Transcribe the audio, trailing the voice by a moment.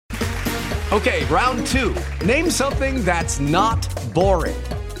Okay, round two. Name something that's not boring.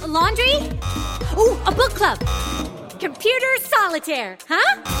 A laundry? Ooh, a book club. Computer solitaire,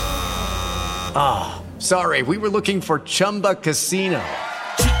 huh? Ah, sorry, we were looking for Chumba Casino.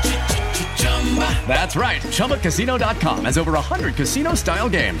 That's right, ChumbaCasino.com has over 100 casino-style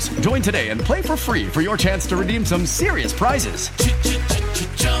games. Join today and play for free for your chance to redeem some serious prizes.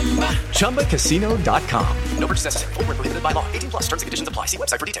 ChumbaCasino.com. No purchase necessary. Void where prohibited by law. 18 plus. Terms and conditions apply. See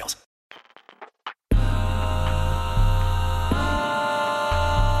website for details.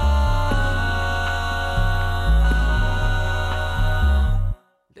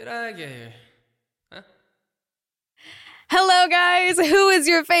 Did I get here? Huh? Hello, guys. Who is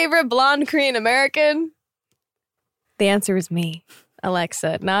your favorite blonde Korean American? The answer is me,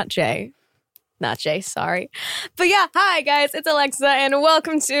 Alexa, not Jay. Not Jay, sorry. But yeah, hi, guys. It's Alexa, and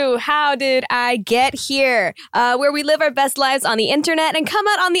welcome to How Did I Get Here? Where we live our best lives on the internet and come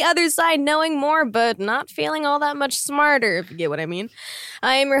out on the other side knowing more, but not feeling all that much smarter, if you get what I mean.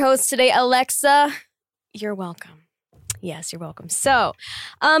 I am your host today, Alexa. You're welcome. Yes, you're welcome. So,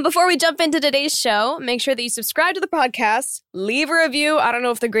 before we jump into today's show, make sure that you subscribe to the podcast, leave a review. I don't know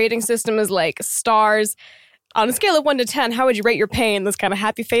if the grading system is like stars. On a scale of 1 to 10, how would you rate your pain? Those kind of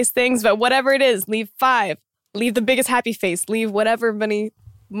happy face things. But whatever it is, leave 5. Leave the biggest happy face. Leave whatever many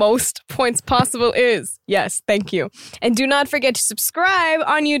most points possible is. Yes, thank you. And do not forget to subscribe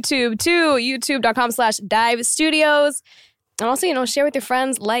on YouTube to youtube.com/Dive Studios. And also, share with your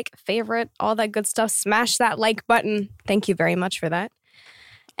friends, like, favorite, all that good stuff. Smash that like button. Thank you very much for that.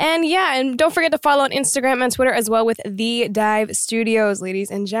 And yeah, and don't forget to follow on Instagram and Twitter as well with The Dive Studios,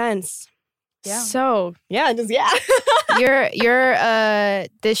 ladies and gents. Yeah. So, yeah. You're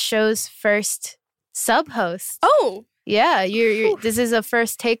this show's first sub-host. Oh. Yeah, you're this is a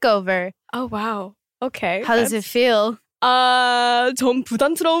first takeover. Oh, wow. Okay. How does it feel? 좀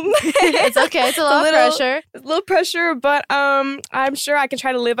부담스러움. It's okay. It's a lot of pressure. A little pressure, but I'm sure I can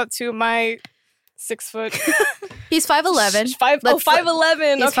try to live up to my 6 foot. He's 5'11".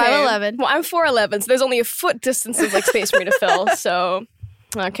 5'11". He's okay. 5'11". Well, I'm 4'11", so there's only a foot distance of space for me to fill. So,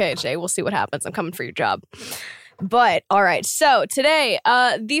 okay, Jay, we'll see what happens. I'm coming for your job. But all right, so today,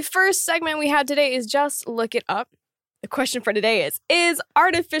 the first segment we have today is Just Look It Up. The question for today is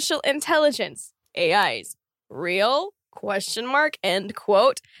artificial intelligence, AIs, real? ? End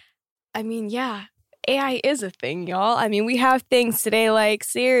quote. I mean, yeah, AI is a thing, y'all. I mean, we have things today like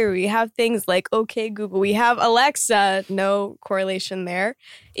Siri. We have things like OK Google. We have Alexa. No correlation there.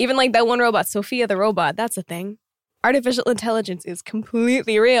 Even like that one robot, Sophia the robot. That's a thing. Artificial intelligence is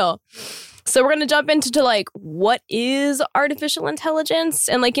completely real. So we're going to jump into what is artificial intelligence?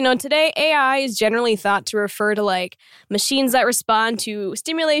 And today AI is generally thought to refer to machines that respond to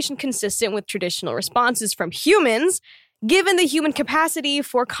stimulation consistent with traditional responses from humans, given the human capacity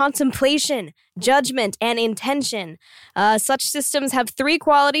for contemplation, judgment, and intention. Such systems have 3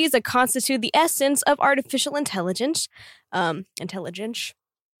 qualities that constitute the essence of artificial intelligence. Intentionality,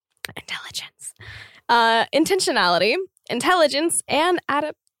 intelligence, and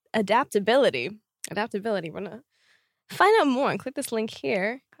adaptability. Adaptability. We're going to find out more and click this link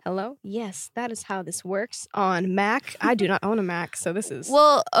here. Hello? Yes, that is how this works on Mac. I do not own a Mac, so this is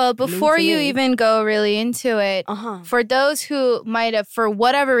Well, before you even go really into it, Uh-huh. for those who might have, for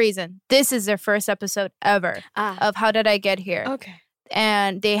whatever reason, this is their first episode ever of How Did I Get Here? Okay.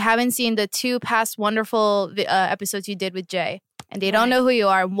 And they haven't seen the 2 past wonderful episodes you did with Jay. And they don't know who you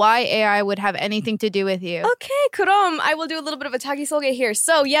are, why AI would have anything to do with you. Okay, 그럼 I will do a little bit of a 자기소개 here.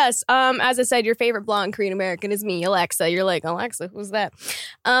 So yes, as I said, your favorite blonde Korean American is me, Alexa. You're like, Alexa, who's that?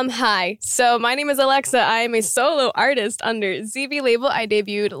 Hi. So my name is Alexa. I am a solo artist under ZB label. I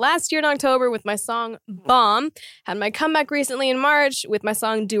debuted last year in October with my song Bomb. Had my comeback recently in March with my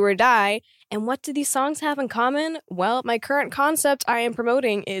song Do or Die. And what do these songs have in common? Well, my current concept I am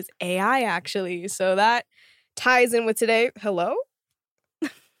promoting is AI, actually. So that ties in with today. Hello?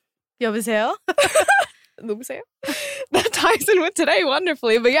 여보세요? 누구세요? That ties in with today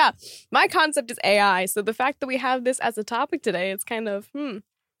wonderfully. But yeah, my concept is AI. So the fact that we have this as a topic today, it's kind of,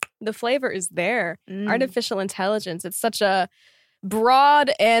 the flavor is there. Artificial intelligence. It's such a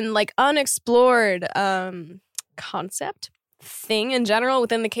broad and unexplored concept, thing in general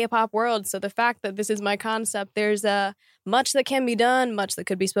within the K-pop world. So the fact that this is my concept, there's much that can be done, much that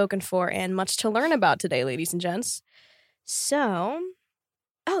could be spoken for, and much to learn about today, ladies and gents. So,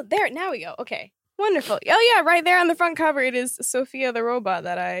 now we go. Okay, wonderful. Oh yeah, right there on the front cover, it is Sophia the robot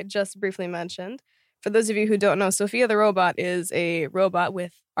that I just briefly mentioned. For those of you who don't know, Sophia the robot is a robot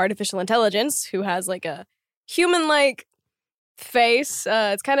with artificial intelligence who has a human-like face.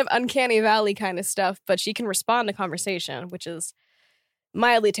 It's kind of uncanny valley kind of stuff, but she can respond to conversation, which is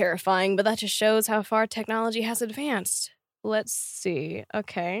mildly terrifying, but that just shows how far technology has advanced. Let's see.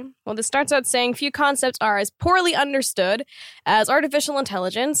 Okay. Well, this starts out saying few concepts are as poorly understood as artificial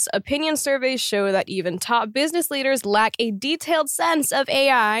intelligence. Opinion surveys show that even top business leaders lack a detailed sense of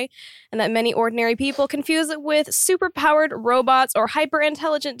AI, and that many ordinary people confuse it with superpowered robots or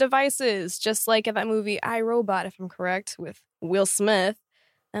hyper-intelligent devices, just like in that movie I, Robot, if I'm correct, with Will Smith.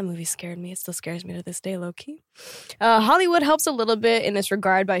 That movie scared me. It still scares me to this day, low-key. Hollywood helps a little bit in this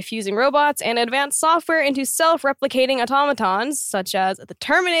regard by fusing robots and advanced software into self-replicating automatons, such as the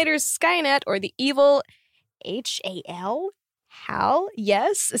Terminator's Skynet or the evil HAL? HAL?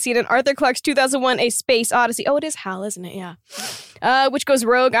 Yes. Seen in Arthur Clarke's 2001 A Space Odyssey. Oh, it is HAL, isn't it? Yeah. Which goes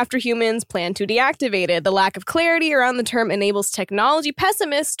rogue after humans plan to deactivate it. The lack of clarity around the term enables technology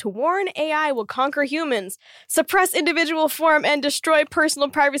pessimists to warn AI will conquer humans, suppress individual form, and destroy personal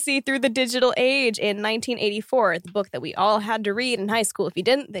privacy through the digital age in 1984, the book that we all had to read in high school. If you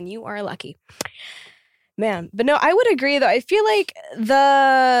didn't, then you are lucky. Man, but no, I would agree, though. I feel like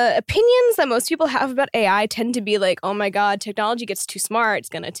the opinions that most people have about AI tend to be like, oh my God, technology gets too smart. It's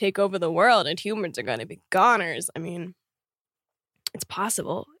going to take over the world and humans are going to be goners. I mean, it's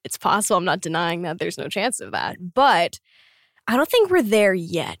possible. It's possible. I'm not denying that there's no chance of that. But I don't think we're there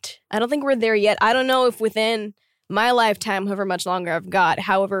yet. I don't know if within my lifetime, however much longer I've got,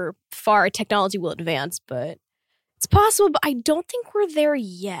 however far technology will advance, but it's possible. But I don't think we're there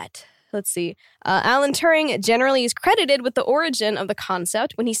yet. Let's see. Alan Turing generally is credited with the origin of the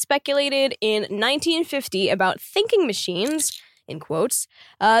concept when he speculated in 1950 about thinking machines, in quotes,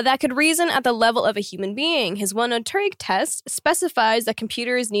 that could reason at the level of a human being. His one-known Turing test specifies that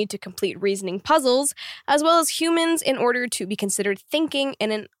computers need to complete reasoning puzzles, as well as humans, in order to be considered thinking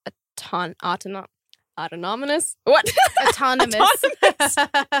in an autonomous? What? Autonomous. Autonomous.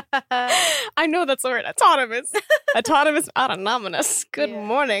 I know that's the word. Autonomous. Autonomous. Good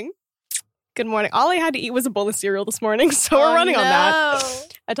morning. Good morning. All I had to eat was a bowl of cereal this morning, so we're running on that.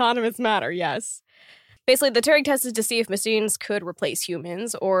 Autonomous matter, yes. Basically, the Turing test is to see if machines could replace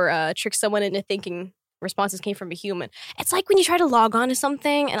humans or trick someone into thinking responses came from a human. It's like when you try to log on to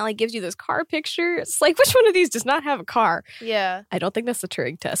something and it like gives you this car picture. It's like, which one of these does not have a car? Yeah. I don't think that's the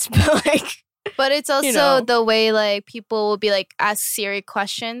Turing test, but like... But it's also the way like people will be like ask Siri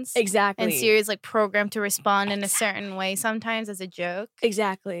questions. Exactly. And Siri's like programmed to respond in a certain way sometimes as a joke.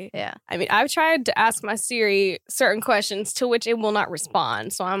 Exactly. Yeah. I mean, I've tried to ask my Siri certain questions to which it will not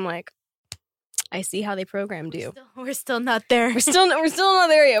respond. So I'm like, I see how they programmed you. We're still not there. We're still not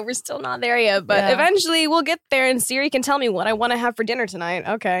there yet. But eventually we'll get there and Siri can tell me what I want to have for dinner tonight.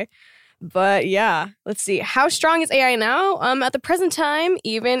 Okay. But yeah, let's see. How strong is AI now? At the present time,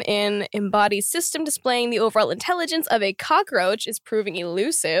 even an embodied system displaying the overall intelligence of a cockroach is proving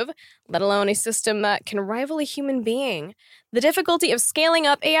elusive, let alone a system that can rival a human being. The difficulty of scaling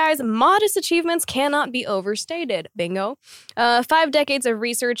up AI's modest achievements cannot be overstated. Bingo. 5 decades of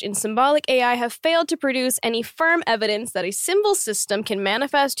research in symbolic AI have failed to produce any firm evidence that a symbol system can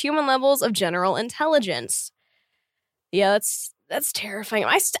manifest human levels of general intelligence. Yeah, that's terrifying.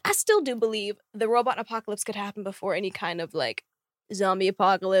 I still do believe the robot apocalypse could happen before any kind of, like, zombie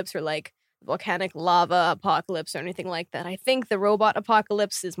apocalypse or, like, volcanic lava apocalypse or anything like that. I think the robot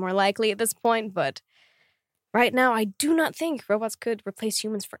apocalypse is more likely at this point, but right now I do not think robots could replace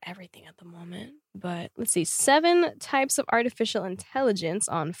humans for everything at the moment. But let's see. 7 types of artificial intelligence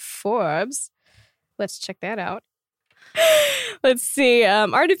on Forbes. Let's check that out. Let's see.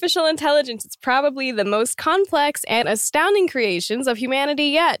 Artificial intelligence is probably the most complex and astounding creations of humanity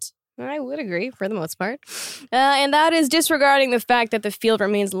yet. I would agree for the most part. And that is disregarding the fact that the field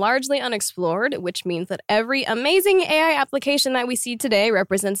remains largely unexplored, which means that every amazing AI application that we see today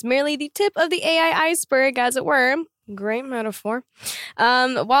represents merely the tip of the AI iceberg, as it were. Great metaphor.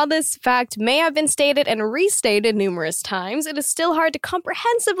 While this fact may have been stated and restated numerous times, it is still hard to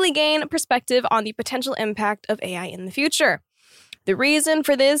comprehensively gain a perspective on the potential impact of AI in the future. The reason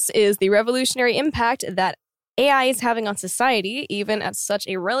for this is the revolutionary impact that AI is having on society, even at such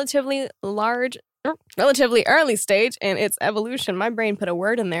a relatively early stage in its evolution. My brain put a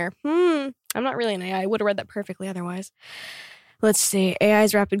word in there. I'm not really an AI. I would have read that perfectly otherwise. Let's see.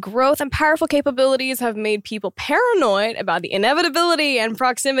 AI's rapid growth and powerful capabilities have made people paranoid about the inevitability and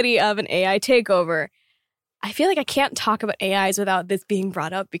proximity of an AI takeover. I feel like I can't talk about AIs without this being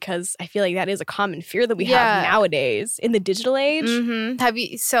brought up because I feel like that is a common fear that we have nowadays in the digital age. Mm-hmm.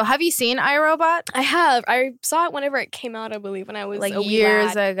 Have you seen iRobot? I have. I saw it whenever it came out, I believe, when I was like a wee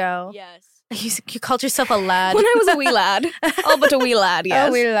years lad. ago. Yes. You called yourself a lad. When I was a wee lad. Oh, but a wee lad, yes.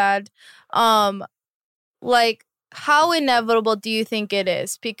 A wee lad. Like, how inevitable do you think it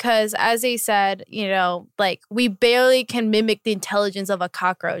is? Because as they said, you know, like we barely can mimic the intelligence of a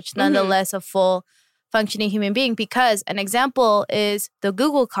cockroach, nonetheless a full functioning human being. Because an example is the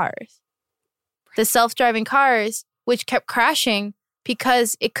Google cars, the self-driving cars, which kept crashing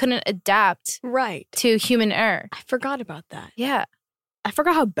because it couldn't adapt Right. to human error. I forgot about that. Yeah. I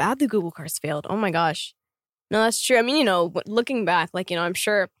forgot how bad the Google cars failed. Oh my gosh. No, that's true. I mean, you know, looking back, like, you know, I'm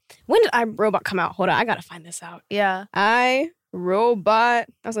sure. When did iRobot come out? Hold on, I gotta find this out. Yeah. iRobot. I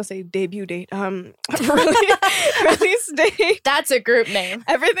was gonna say debut date. Release date. That's a group name.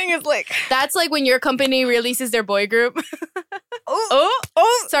 Everything is like. That's like when your company releases their boy group. Oh.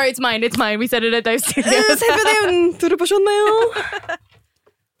 Sorry, it's mine. It's mine. We said it at Dive Studios. 새벽에 들어보셨나요?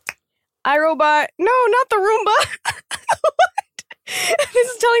 iRobot. No, not the Roomba. This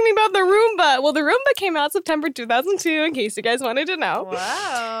is telling me about the Roomba. Well, the Roomba came out September 2002, in case you guys wanted to know.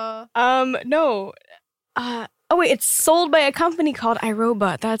 Wow. No. Oh, wait, it's sold by a company called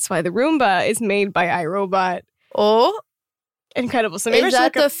iRobot. That's why the Roomba is made by iRobot. Oh? Incredible. So maybe Is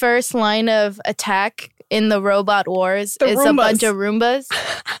that the first line of attack in the robot wars? The It's Roombas. a bunch of Roombas?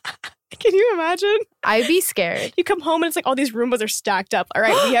 Can you imagine? I'd be scared. You come home and it's like all these Roombas are stacked up. All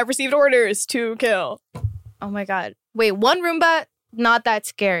right, we have received orders to kill. Oh my God. Wait, one Roomba? Not that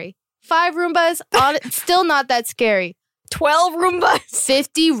scary. 5 Roombas? Still not that scary. 12 Roombas.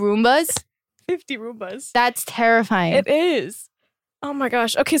 50 Roombas? 50 Roombas. That's terrifying. It is. Oh my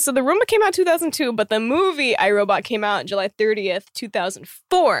gosh. Okay, so the Roomba came out 2002, but the movie iRobot came out July 30th,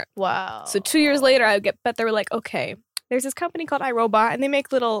 2004. Wow. So 2 years later, I bet they were like, okay, there's this company called iRobot, and they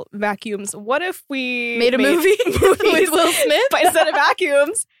make little vacuums. What if we Made a movie with Will Smith? But instead of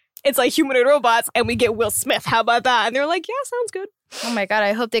vacuums, it's like humanoid robots, and we get Will Smith. How about that? And they were like, yeah, sounds good. Oh my God,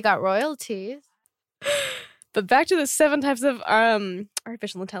 I hope they got royalties. But back to the 7 types of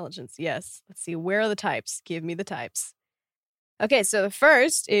artificial intelligence. Yes. Let's see. Where are the types? Give me the types. Okay, so the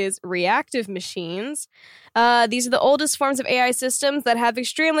first is reactive machines. These are the oldest forms of AI systems that have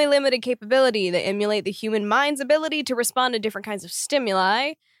extremely limited capability. They emulate the human mind's ability to respond to different kinds of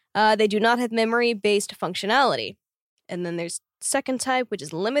stimuli. They do not have memory-based functionality. And then there's second type, which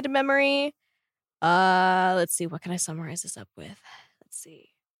is limited memory. Let's see. What can I summarize this up with? Let's see.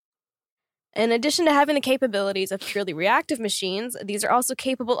 In addition to having the capabilities of purely reactive machines, these are also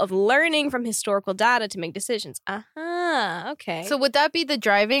capable of learning from historical data to make decisions. Okay. So would that be the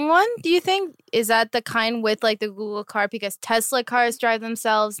driving one, do you think? Is that the kind with like the Google car? Because Tesla cars drive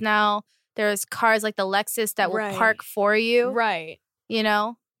themselves now. There's cars like the Lexus that will Right. park for you. Right. You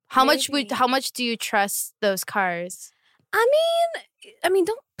know? How much Maybe. how much do you trust those cars? I mean,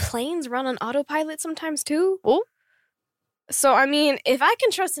 don't planes run on autopilot sometimes too? Oh. So, I mean, if I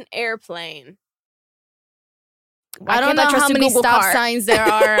can trust an airplane, why I don't can't know trust how a many Google stop car? signs there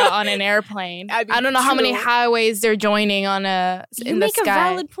are on an airplane. I mean, I don't know how many true. highways they're joining on You in the make sky. a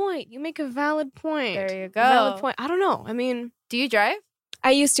valid point. There you go. Valid point. I don't know. I mean, Do you drive?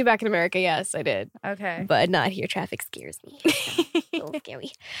 I used to back in America. Yes, I did. Okay. But not here. Traffic scares me. A little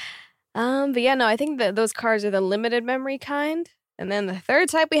scary. But yeah, no, I think that those cars are the limited memory kind. And then the third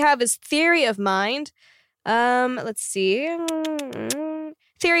type we have is theory of mind. Let's see.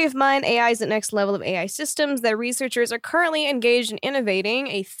 Theory of mind, AI is the next level of AI systems that researchers are currently engaged in innovating.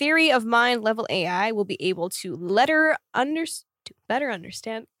 A theory of mind level AI will be able to better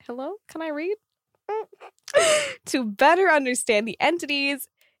understand. Hello? Can I read? To better understand the entities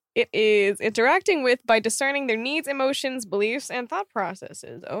it is interacting with by discerning their needs, emotions, beliefs, and thought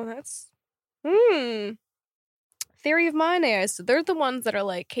processes. Oh, that's... Theory of mind AI. So they're the ones that are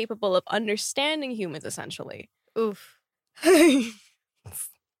like capable of understanding humans, essentially. Oof.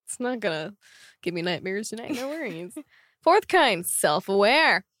 It's not gonna give me nightmares tonight. No worries. Fourth kind,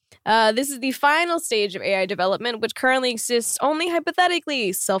 self-aware. This is the final stage of AI development, which currently exists only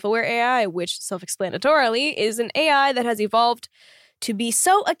hypothetically. Self-aware AI, which self-explanatorily is an AI that has evolved to be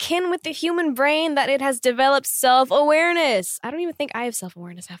so akin with the human brain that it has developed self-awareness. I don't even think I have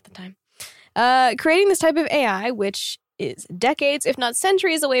self-awareness half the time. Creating this type of AI, which is decades, if not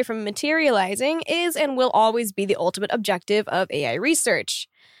centuries away from materializing, is and will always be the ultimate objective of AI research.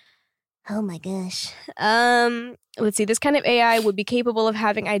 Oh my gosh. Let's see. This kind of AI would be capable of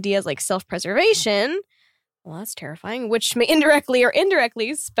having ideas like self-preservation. Well, that's terrifying, which may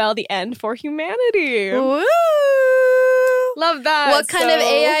indirectly spell the end for humanity. Woo! Love that. What kind of So,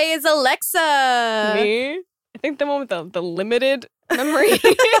 AI is Alexa? Me? I think the one with the limited memory.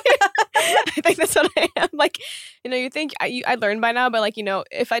 I think that's what I am. Like, you think I learned by now, but like,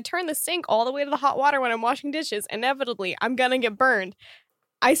 if I turn the sink all the way to the hot water when I'm washing dishes, inevitably I'm gonna get burned.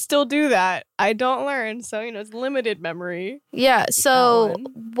 I still do that. I don't learn. So, it's limited memory. Yeah. So,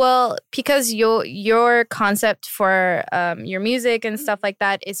 well, because your concept for your music and stuff like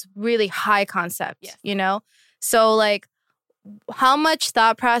that is really high concept, So, like, how much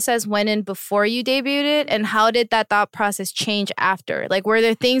thought process went in before you debuted it, and how did that thought process change after? Like, were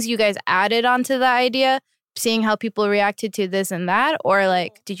there things you guys added onto the idea, seeing how people reacted to this and that, or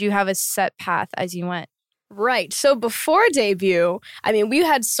like, did you have a set path as you went? Right. So before debut, we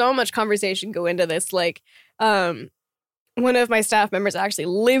had so much conversation go into this. Like, one of my staff members actually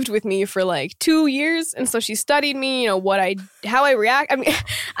lived with me for like 2 years, and so she studied me. How I react.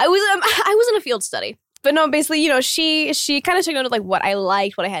 I was in a field study. But no, basically, she kind of took note of like what I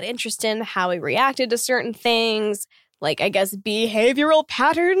liked, what I had interest in, how I reacted to certain things, like I guess behavioral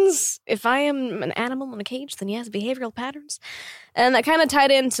patterns. If I am an animal in a cage, then yes, behavioral patterns. And that kind of tied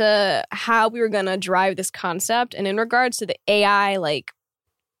into how we were going to drive this concept. And in regards to the AI like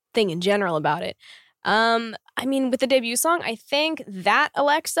thing in general about it, with the debut song, I think that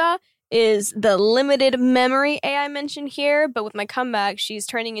Alexa is the limited memory AI mentioned here, but with my comeback, she's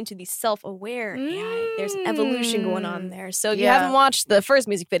turning into the self-aware AI. There's an evolution going on there. So if you haven't watched the first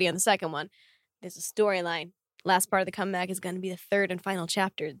music video and the second one, there's a storyline. Last part of the comeback is going to be the third and final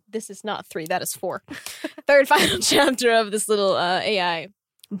chapter. This is not 3, that is 4. Third final chapter of this little AI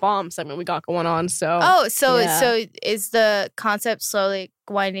bomb segment we got going on. So so is the concept slowly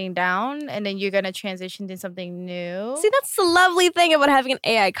winding down, and then you're gonna transition to something new? See, that's the lovely thing about having an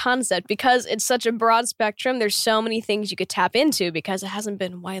AI concept, because it's such a broad spectrum. There's so many things you could tap into because it hasn't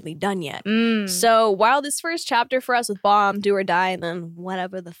been widely done yet. So while this first chapter for us with Bomb, Do or Die, and then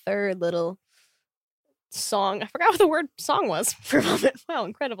whatever the third little song, I forgot what the word song was for a moment. Wow,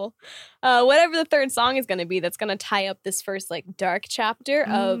 incredible. Whatever the third song is going to be, that's going to tie up this first like dark chapter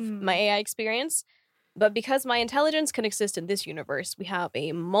of my AI experience. But because my intelligence can exist in this universe, we have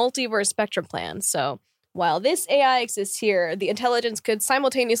a multiverse spectrum plan. So while this AI exists here, the intelligence could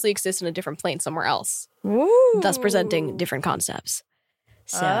simultaneously exist in a different plane somewhere else, thus presenting different concepts.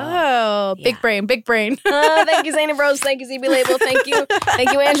 So, big brain. Thank you, Zaina Rose. Thank you, ZB Label.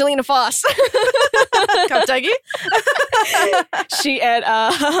 Thank you, Angelina Foss. Kentucky. She and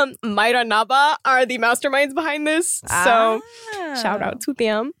Mayra Naba are the masterminds behind this. So, shout out to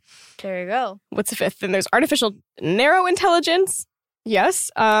them. There you go. What's the fifth? Then there's artificial narrow intelligence.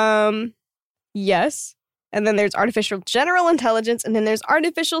 Yes. Yes. And then there's artificial general intelligence. And then there's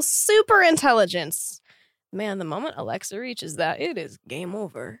artificial super intelligence. Man, the moment Alexa reaches that, it is game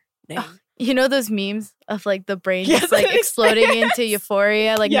over. Damn. You know those memes of like the brain just like exploding into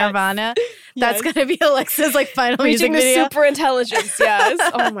euphoria, like Nirvana? That's going to be Alexa's like final reaching music video. The super intelligence,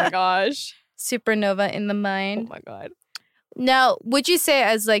 yes. Oh my gosh. Supernova in the mind. Oh my God. Now, would you say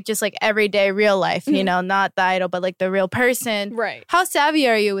as like just like everyday real life, not the idol, but like the real person? Right. How savvy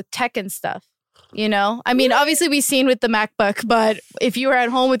are you with tech and stuff? Obviously we've seen with the MacBook, but if you were at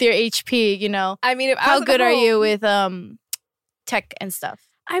home with your HP, how good are you with tech and stuff?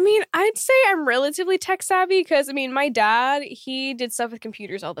 I'd say I'm relatively tech savvy because, my dad, he did stuff with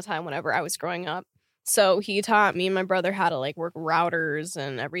computers all the time whenever I was growing up. So he taught me and my brother how to like work routers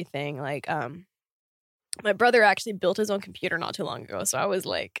and everything. Like, my brother actually built his own computer not too long ago. So I was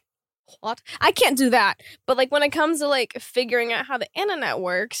like, what? I can't do that. But like when it comes to like figuring out how the internet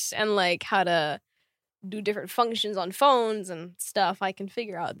works and like how to do different functions on phones and stuff, I can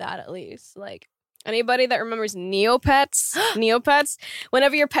figure out that at least. Like anybody that remembers Neopets,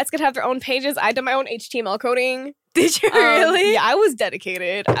 whenever your pets could have their own pages, I did my own HTML coding. Did you really? Yeah, I was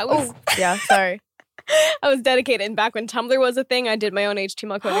dedicated. Sorry. I was dedicated. And back when Tumblr was a thing, I did my own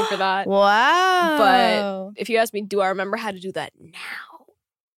HTML coding for that. Wow. But if you ask me, do I remember how to do that now?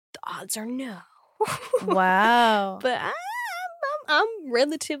 The odds are no. Wow. But I'm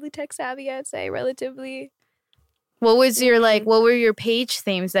relatively tech savvy, I'd say. Relatively. What was your what were your page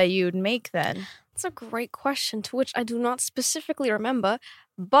themes that you would make then? That's a great question, to which I do not specifically remember.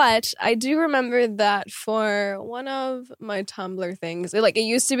 But I do remember that for one of my Tumblr things, it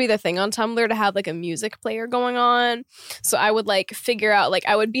used to be the thing on Tumblr to have like a music player going on. So I would like figure out, like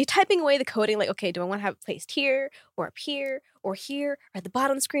I would be typing away the coding, like, okay, do I want to have it placed here or up here or here or at the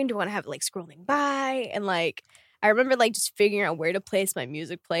bottom screen? Do I want to have it like scrolling by? And like, I remember like just figuring out where to place my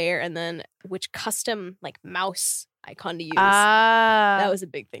music player and then which custom like mouse icon to use. That was a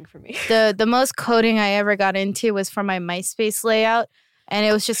big thing for me. The most coding I ever got into was for my MySpace layout. And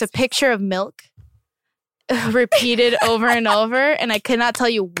it was just a picture of milk repeated over and over. And I could not tell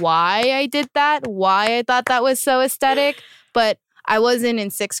you why I did that, why I thought that was so aesthetic. But I wasn't in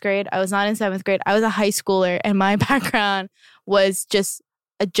 6th grade. I was not in 7th grade. I was a high schooler. And my background was just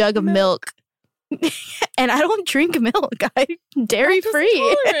a jug of milk And I don't drink milk. I'm dairy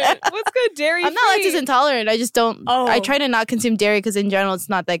free. What's good? Dairy I'm not lactose intolerant. I just don't. Oh. I try to not consume dairy because in general it's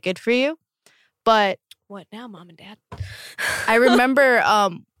not that good for you. But What now, Mom and Dad? I remember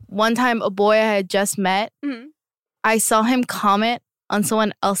one time a boy I had just met, Mhm. I saw him comment on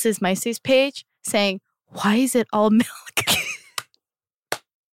someone else's MySpace page saying, "Why is it all milk?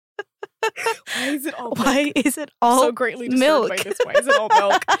 Why is it all Why is it all so greatly disturbed milk?" by this? Why is it all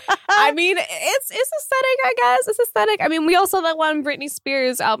milk? I mean, it's aesthetic, I guess. It's aesthetic. I mean, we all saw that one Britney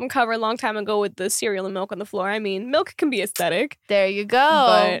Spears album cover a long time ago with the cereal and milk on the floor. I mean, milk can be aesthetic. There you go.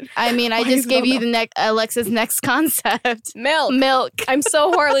 But I mean, I why is just it gave all you the Alexa's next concept. Milk. Milk. I'm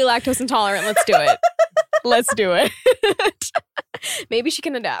so horribly lactose intolerant. Let's do it. Let's do it. Maybe she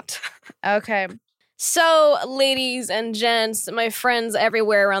can adapt. Okay. So, ladies and gents, my friends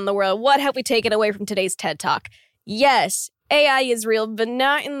everywhere around the world, what have we taken away from today's TED Talk? Yes, AI is real, but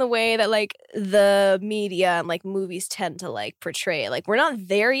not in the way that, like, the media and, like, movies tend to, like, portray. Like, we're not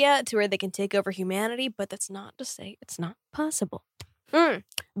there yet to where they can take over humanity, but that's not to say it's not possible.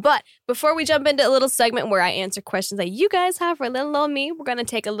 But before we jump into a little segment where I answer questions that you guys have for little old me, we're going to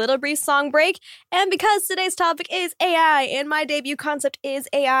take a little brief song break. And because today's topic is AI and my debut concept is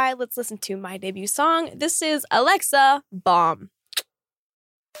AI, let's listen to my debut song. This is Alexa, Bomb.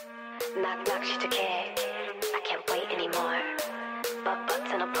 Knock knock 시작해 I can't wait anymore But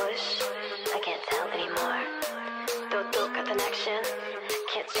button or push I can't tell anymore 또 똑같은 action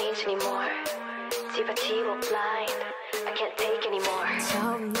Can't change anymore 집어치워 blind I can't take anymore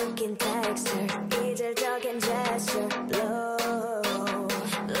처음 느낀 texture 이질적인 gesture low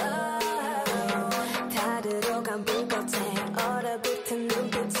low 다 들어간 불꽃에 얼어붙은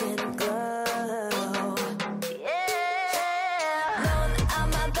눈빛은 glow yeah 넌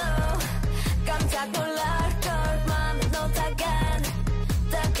아마도 깜짝 놀랄걸 맘에 놓다간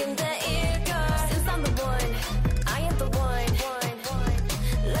따끈대일걸 Since I'm the one I am the one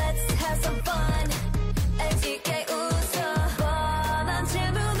Let's have some fun 애지게 웃어 뻔한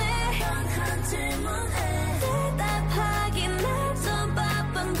질문에 대답하기 날 좀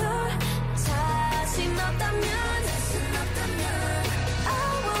바쁜 걸 자신 없다면 I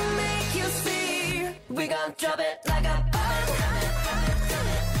will make you see We gon' drop it like a bomb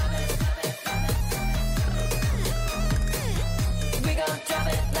We gon' drop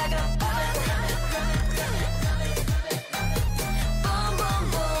it like a bomb Boom, boom,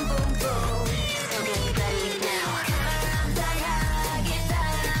 boom, boom, boom So get ready now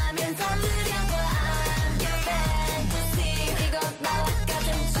감당하겠다면 터뜨려봐 I'm your fantasy 이건 나와 같은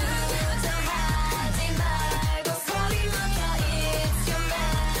주저하지 말고 소리 높여 It's your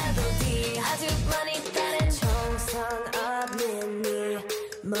melody 아주 많이 다른 정성 없는 네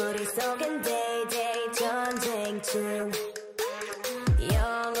머릿속엔 day-day 전쟁 중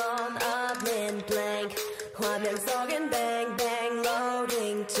영혼 없는 blank 화면 속엔 bang bang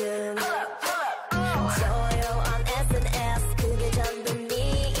loading 중 조용한 SNS 그게 전부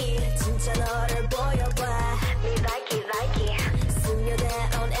네 진짜 너를 보여봐 네 like it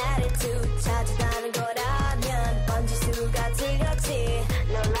스며들어온 attitude 찾아다는 거라면 번질 수가 틀렸지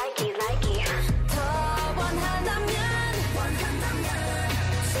No like it 더 원한다면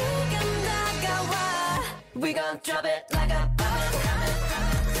지금 다가와 We gon' drop it like a bomb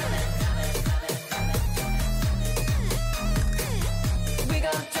We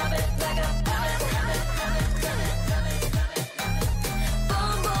gon' drop it like a bomb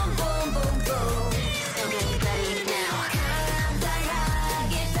Boom, boom, boom, boom, boom So get ready now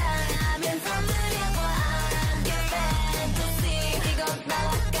감당하겠다면 터뜨려봐 I'm your fantasy 이건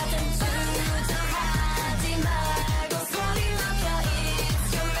나와 같은 주저하지 말고 소리 높여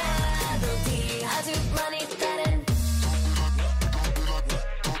It's your melody 아주 많이 다른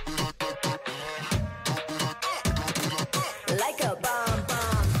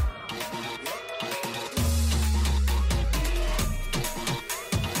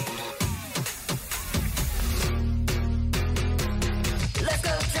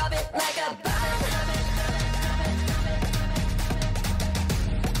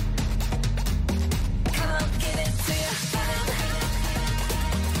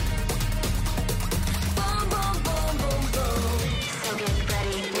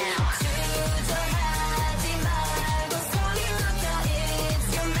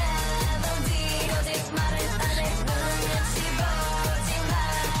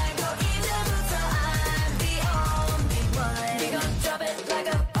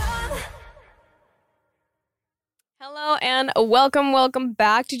And welcome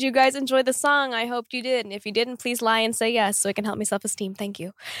back. Did you guys enjoy the song? I hope you did. And if you didn't, please lie and say yes so it can help me self-esteem. Thank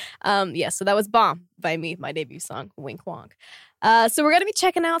you. So that was Bomb by me, my debut song, Wink Wonk. So we're going to be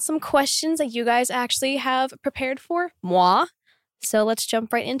checking out some questions that you guys actually have prepared for moi. So let's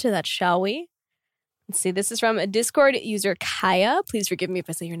jump right into that, shall we? Let's see. This is from a Discord user, Kaya. Please forgive me if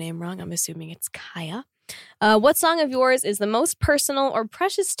I say your name wrong. I'm assuming it's Kaya. What song of yours is the most personal or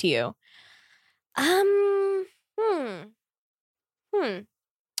precious to you?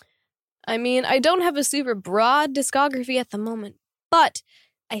 I mean, I don't have a super broad discography at the moment, but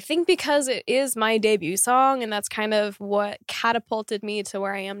I think because it is my debut song and that's kind of what catapulted me to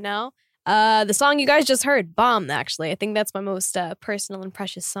where I am now. The song you guys just heard, Bomb, actually. I think that's my most personal and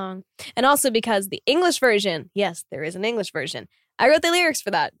precious song. And also because the English version, yes, there is an English version. I wrote the lyrics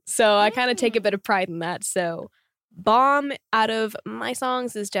for that, so I kind of take a bit of pride in that. So Bomb out of my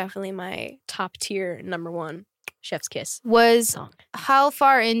songs is definitely my top tier number one chef's kiss song. How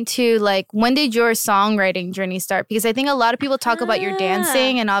far into, like, when did your songwriting journey start? Because I think a lot of people talk about your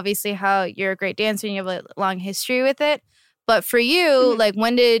dancing and obviously how you're a great dancer and you have a long history with it. But for you, like,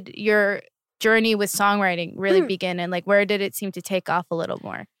 when did your journey with songwriting really begin? And, like, where did it seem to take off a little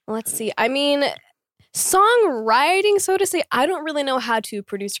more? Let's see. I mean, songwriting, so to say, I don't really know how to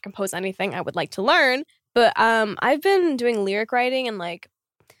produce or compose anything. I would like to learn. But I've been doing lyric writing and, like,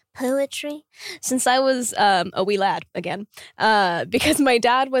 poetry since I was a wee lad, again. Because my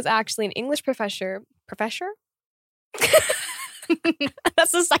dad was actually an English professor?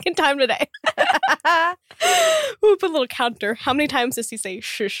 That's the second time today. Ooh, put a little counter. How many times does he say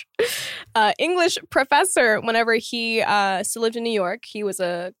shush? English professor whenever he still lived in New York. He was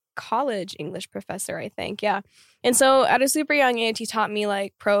a college English professor, I think. Yeah. And so at a super young age, he taught me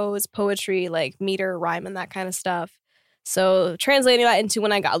like prose, poetry, like meter, rhyme, and that kind of stuff. So translating that into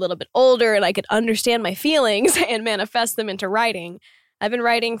when I got a little bit older and I could understand my feelings and manifest them into writing. I've been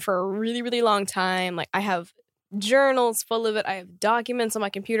writing for a really, really long time. Like, I have journals full of it. I have documents on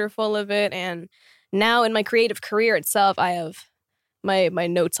my computer full of it. And now in my creative career itself, I have my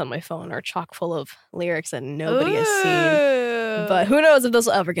notes on my phone are chock full of lyrics that nobody has seen. But who knows if those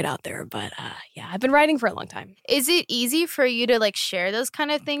will ever get out there. But yeah, I've been writing for a long time. Is it easy for you to, like, share those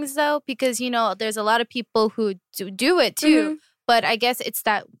kind of things, though? Because, you know, there's a lot of people who do it, too. But I guess it's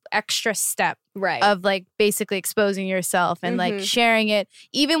that extra step of, like, basically exposing yourself and, like, sharing it,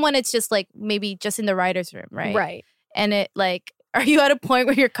 even when it's just, like, maybe just in the writer's room, right? Right. And it, like, are you at a point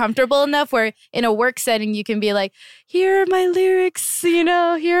where you're comfortable enough where in a work setting you can be like, here are my lyrics, you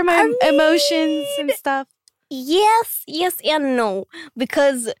know, here are my emotions and stuff? Yes and no.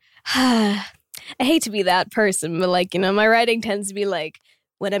 Because I hate to be that person, but, like, you know, my writing tends to be, like,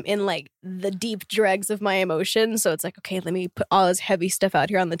 when I'm in, like, the deep dregs of my emotions. So it's like, okay, let me put all this heavy stuff out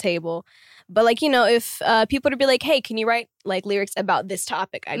here on the table. But, like, you know, if people would be like, hey, can you write, like, lyrics about this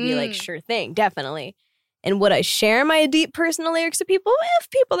topic? I'd be like, sure thing, definitely. And would I share my deep personal lyrics to people? If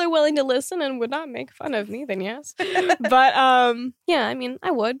people are willing to listen and would not make fun of me, then yes. But, yeah, I mean,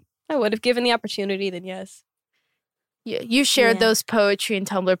 I would. If given the opportunity, then yes. Yeah, you shared those poetry and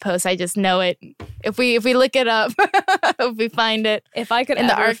Tumblr posts. I just know it. If we look it up, if we find it, if I could in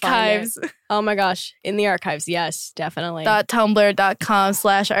the archives. Oh my gosh, in the archives, yes, definitely.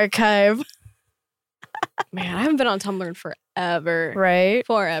 .tumblr.com/archive. Man, I haven't been on Tumblr in forever. Right?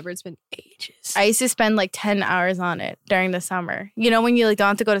 Forever. It's been ages. I used to spend like 10 hours on it during the summer. You know, when you like don't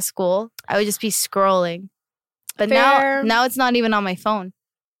have to go to school, I would just be scrolling. But now it's not even on my phone.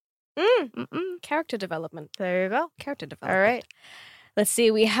 Character development. There you go. Character development. All right. Let's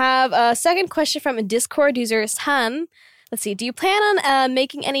see. We have a second question from a Discord user, Han. Let's see. Do you plan on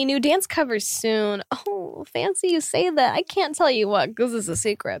making any new dance covers soon? Oh, fancy you say that. I can't tell you what, because this is a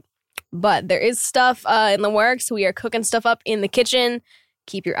secret. But there is stuff in the works. We are cooking stuff up in the kitchen.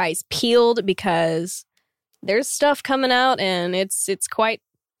 Keep your eyes peeled because there's stuff coming out and it's quite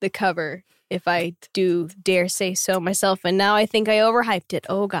the cover, if I do dare say so myself. And now I think I overhyped it.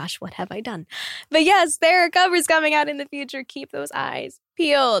 Oh gosh, what have I done? But yes, there are covers coming out in the future. Keep those eyes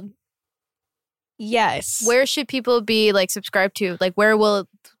peeled. Yes. Where should people be like subscribed to? Like where will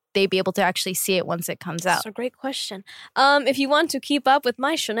they be able to actually see it once it comes out? That's a great question. If you want to keep up with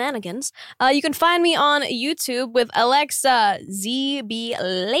my shenanigans, you can find me on YouTube with Alexa ZB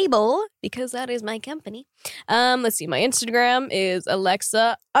Label, because that is my company. Let's see. My Instagram is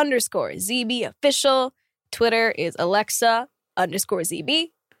Alexa_ZB official. Twitter is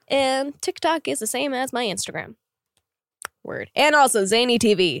Alexa_ZB. And TikTok is the same as my Instagram. Word. And also Zany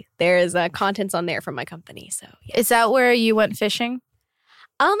TV. There is contents on there from my company. So yeah. Is that where you went fishing?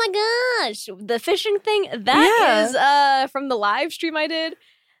 Oh my gosh, the fishing thing, that is from the live stream I did.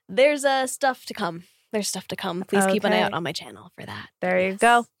 There's stuff to come. There's stuff to come. Please keep an eye Okay. out on my channel for that. There you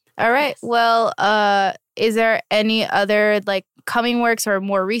go. All right. Well, is there any other like coming works or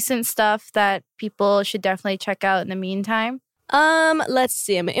more recent stuff that people should definitely check out in the meantime? Let's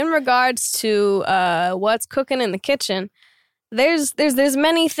see. I mean, in regards to what's cooking in the kitchen, there's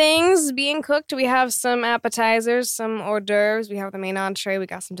many things being cooked. We have some appetizers, some hors d'oeuvres. We have the main entree. We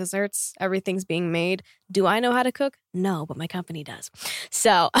got some desserts. Everything's being made. Do I know how to cook? No, but my company does.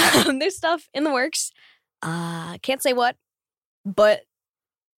 So there's stuff in the works. Can't say what, but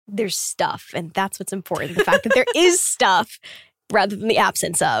there's stuff, and that's what's important. The fact that there is stuff rather than the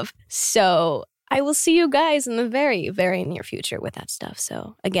absence of. So I will see you guys in the very, very near future with that stuff.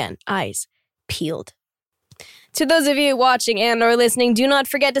 So again, eyes peeled. To those of you watching and or listening, do not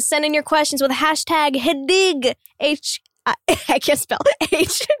forget to send in your questions with hashtag HDIGH. I can't spell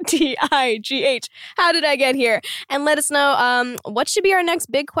HDIGH. How did I get here? And let us know what should be our next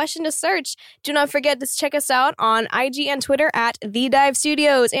big question to search. Do not forget to check us out on IG and Twitter at The Dive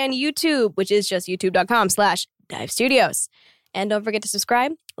Studios and YouTube, which is just youtube.com/Dive Studios. And don't forget to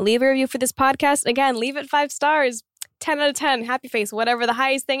subscribe, leave a review for this podcast. Again, leave it 5 stars, 10 out of 10, happy face, whatever the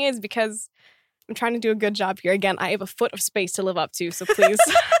highest thing is, because I'm trying to do a good job here. Again, I have a foot of space to live up to, so please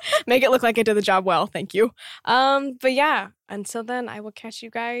make it look like I did the job well. Thank you. But yeah, until then, I will catch you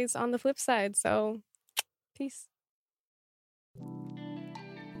guys on the flip side. So, peace.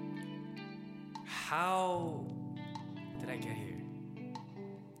 How did I get here?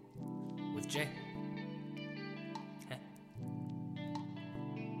 With Jay?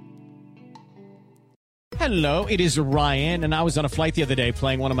 Hello, it is Ryan, and I was on a flight the other day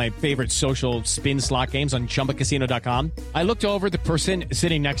playing one of my favorite social spin slot games on ChumbaCasino.com. I looked over at the person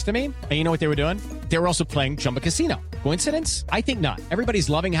sitting next to me, and you know what they were doing? They were also playing Chumba Casino. Coincidence? I think not. Everybody's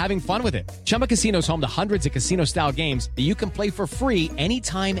loving having fun with it. Chumba Casino is home to hundreds of casino-style games that you can play for free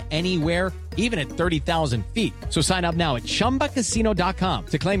anytime, anywhere, even at 30,000 feet. So sign up now at ChumbaCasino.com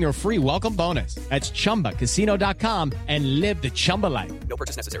to claim your free welcome bonus. That's ChumbaCasino.com and live the Chumba life. No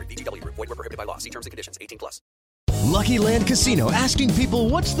purchase necessary. VGW Group. Void where prohibited by law. See terms and conditions. 18+. Lucky Land Casino, asking people,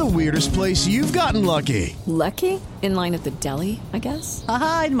 what's the weirdest place you've gotten lucky? Lucky? In line at the deli, I guess?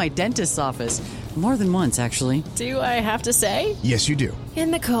 Aha, in my dentist's office. More than once, actually. Do I have to say? Yes, you do. In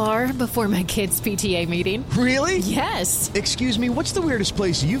the car before my kids' PTA meeting. Really? Yes. Excuse me, what's the weirdest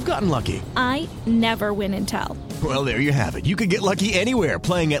place you've gotten lucky? I never win and tell. Well, there you have it. You can get lucky anywhere,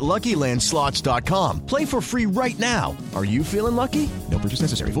 playing at LuckyLandSlots.com. Play for free right now. Are you feeling lucky? No purchase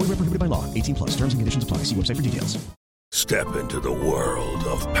necessary. Void where prohibited by law. 18+. Terms and conditions apply. See website for details. Step into the world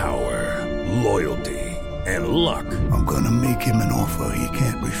of power, loyalty, and luck. I'm gonna make him an offer he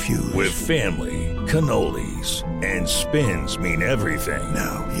can't refuse. With family, cannolis, and spins mean everything.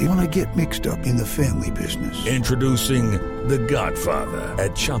 Now, you wanna get mixed up in the family business. Introducing The Godfather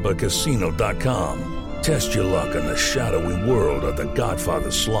at ChumbaCasino.com. Test your luck in the shadowy world of The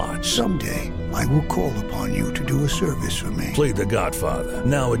Godfather slot. Someday, I will call upon you to do a service for me. Play The Godfather,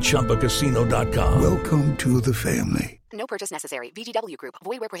 now at ChumbaCasino.com. Welcome to the family. No purchase necessary. VGW Group.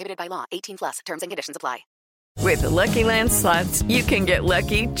 Void where prohibited by law. 18+. Terms and conditions apply. With the Lucky Land Slots, you can get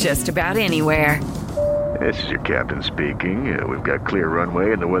lucky just about anywhere. This is your captain speaking. We've got clear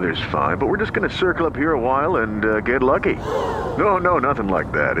runway and the weather's fine, but we're just going to circle up here a while and get lucky. No, nothing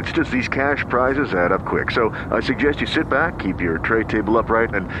like that. It's just these cash prizes add up quick. So I suggest you sit back, keep your tray table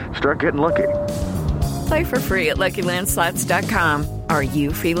upright, and start getting lucky. Play for free at LuckyLandSlots.com. Are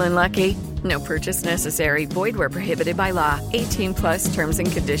you feeling lucky? No purchase necessary. Void where prohibited by law. 18+ terms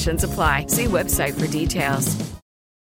and conditions apply. See website for details.